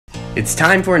It's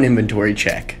time for an inventory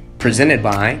check, presented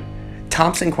by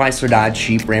Thomson Chrysler Dodge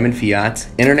Jeep Ram and Fiat's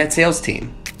Internet Sales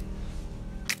Team.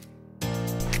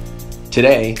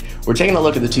 Today, we're taking a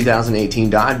look at the 2018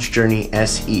 Dodge Journey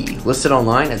SE, listed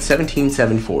online at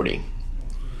 $17,740.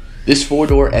 This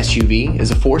four-door SUV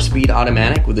is a 4-speed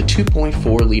automatic with a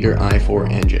 2.4-liter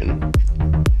i4 engine.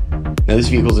 Now this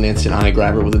vehicle is an instant eye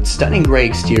grabber with a stunning gray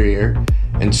exterior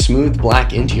and smooth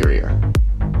black interior.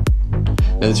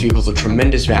 Now this vehicle is a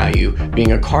tremendous value,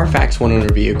 being a Carfax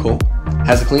one-owner vehicle,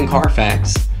 has a clean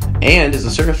Carfax, and is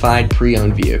a certified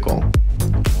pre-owned vehicle.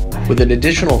 With an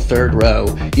additional third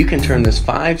row, you can turn this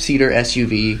 5-seater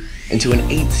SUV into an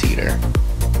 8-seater.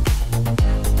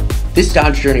 This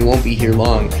Dodge Journey won't be here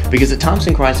long because at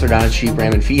Thomson Chrysler Dodge Jeep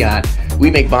Ram and Fiat,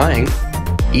 we make buying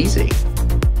easy.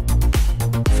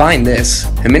 Find this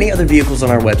and many other vehicles on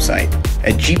our website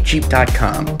at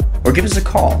jeepjeep.com or give us a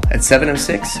call at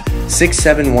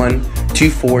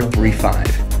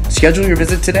 706-671-2435. Schedule your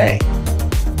visit today.